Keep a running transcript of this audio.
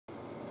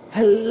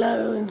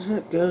Hello,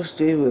 Internet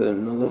Ghosty, with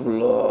another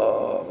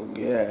vlog.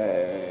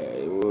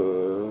 Yay!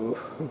 Whoa.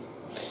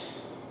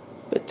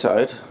 Bit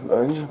tired,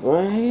 but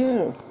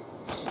yeah.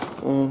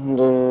 And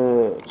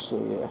so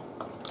yeah,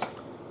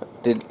 I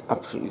did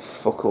absolutely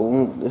fuck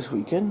all this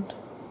weekend,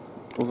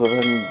 other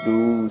than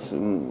do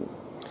some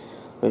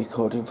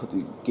recording for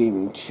the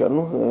gaming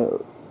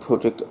channel,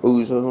 Project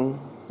Ozone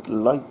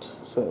Light.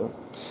 So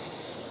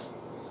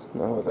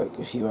now like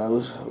a few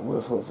hours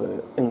worth of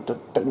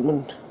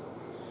entertainment.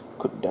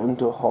 Cut down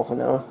to half an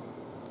hour.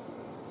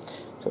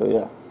 So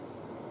yeah.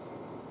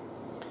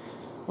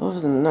 Other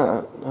than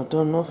that, I've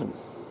done nothing.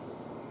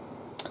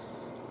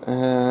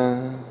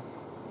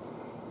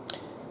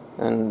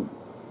 And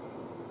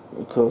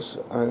of course,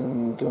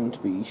 I'm going to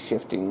be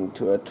shifting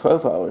to a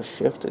 12-hour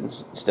shift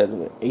instead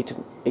of an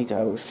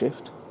 8-hour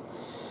shift.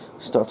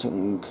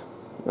 Starting,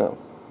 well,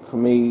 for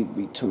me it'll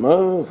be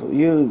tomorrow, for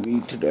you it'll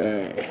be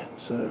today.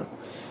 So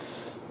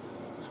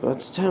by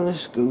the time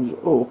this goes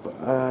up,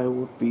 I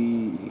would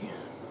be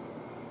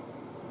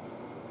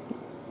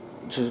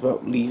just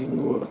about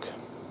leaving work.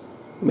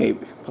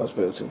 Maybe,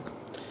 possibility.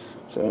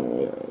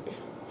 So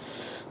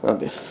that'll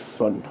be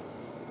fun.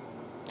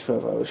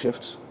 12-hour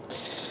shifts.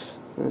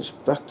 And it's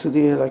back to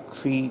the like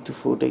 3 to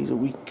 4 days a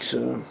week.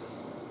 So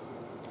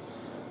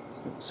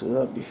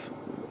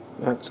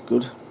that's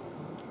good.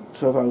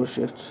 12-hour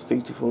shifts,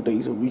 3 to 4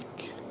 days a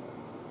week.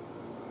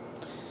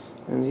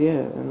 And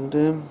yeah, and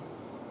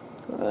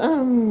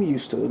I'm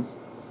used to them.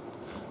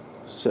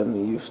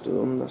 Certainly used to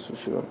them, that's for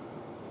sure.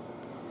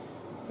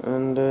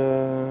 And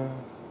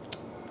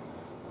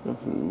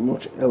nothing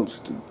much else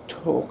to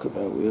talk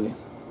about really.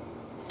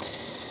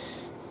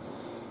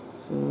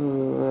 So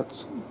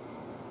that's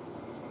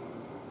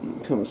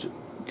pretty much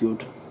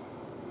good.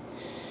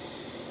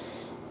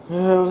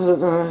 Other than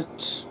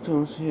that, pretty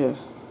much, yeah.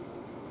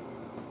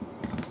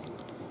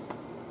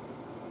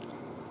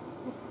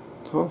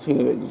 Can't think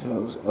of anything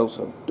else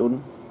I've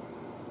done.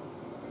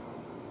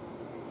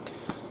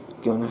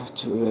 Gonna have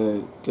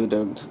to go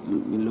down to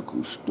the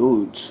local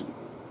storage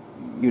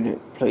unit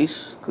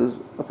place, because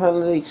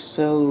apparently they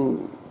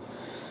sell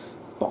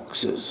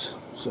boxes,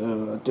 so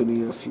I do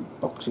need a few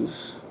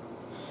boxes,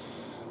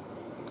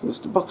 because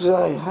the boxes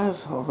I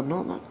have are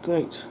not that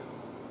great.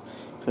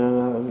 So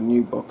I have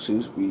new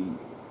boxes, be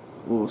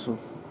awesome.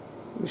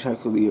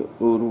 Recycle the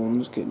old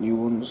ones, get new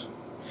ones,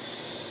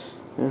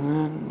 and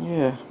then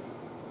yeah,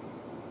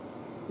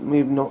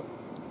 maybe not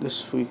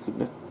this week.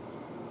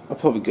 I'll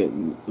probably get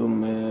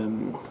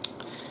them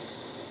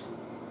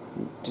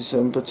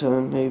December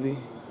time, maybe.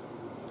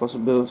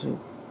 Possibility.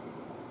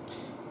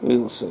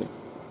 We'll see.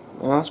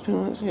 And that's pretty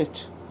much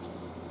it.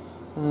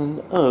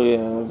 And oh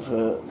yeah,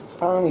 I've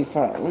finally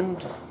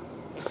found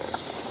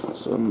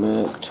some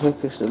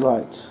Turkish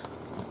delights.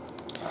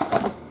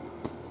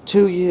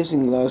 2 years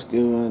in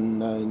Glasgow,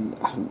 and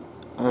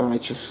I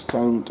just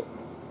found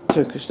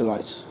Turkish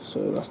delights,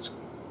 so that's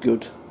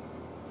good.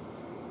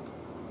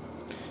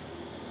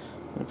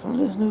 And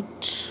apparently there's no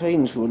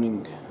trains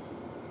running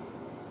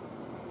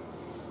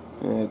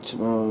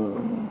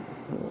tomorrow.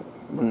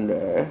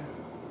 Monday,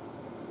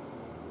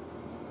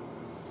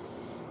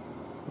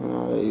 I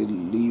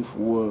leave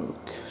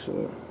work,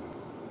 so,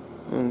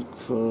 and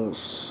of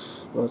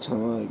course by the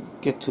time I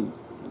get to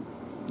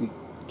the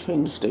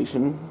train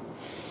station,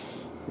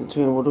 the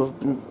train would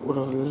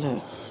have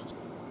left.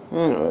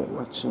 Anyway,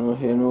 that's no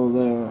here nor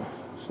there.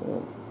 So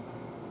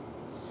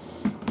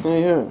there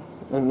you go.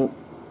 And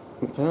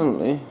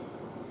apparently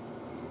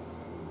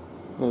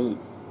there's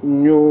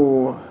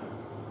no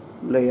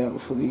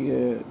layout for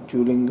the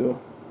Duolingo.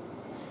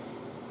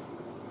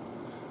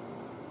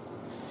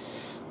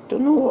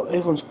 Don't know what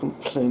everyone's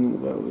complaining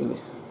about really.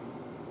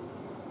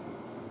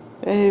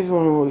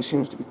 Everyone always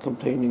seems to be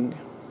complaining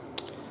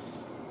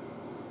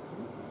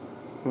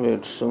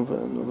about something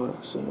or another,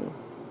 so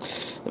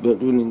about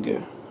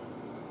Duolingo,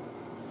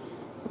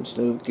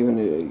 instead of giving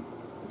it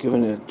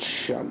a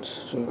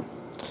chance. So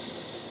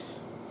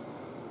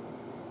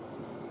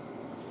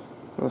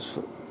that's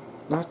for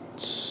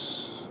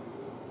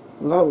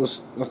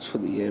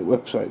the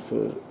website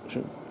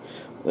version,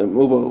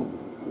 mobile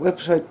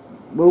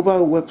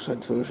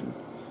website version,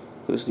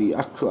 because the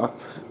actual app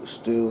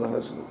still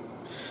has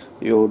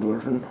the old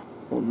version,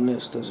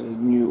 unless there's a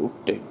new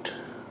update.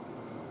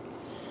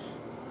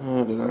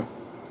 I don't know.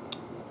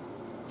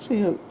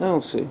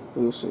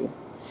 We'll see.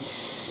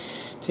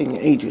 Taking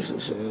ages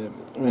is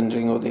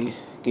rendering of the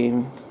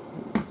game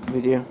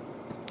video.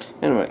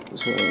 Anyway,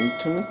 so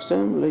until next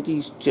time,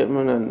 ladies,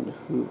 gentlemen, and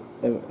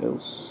whoever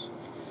else,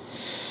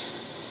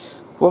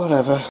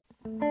 whatever.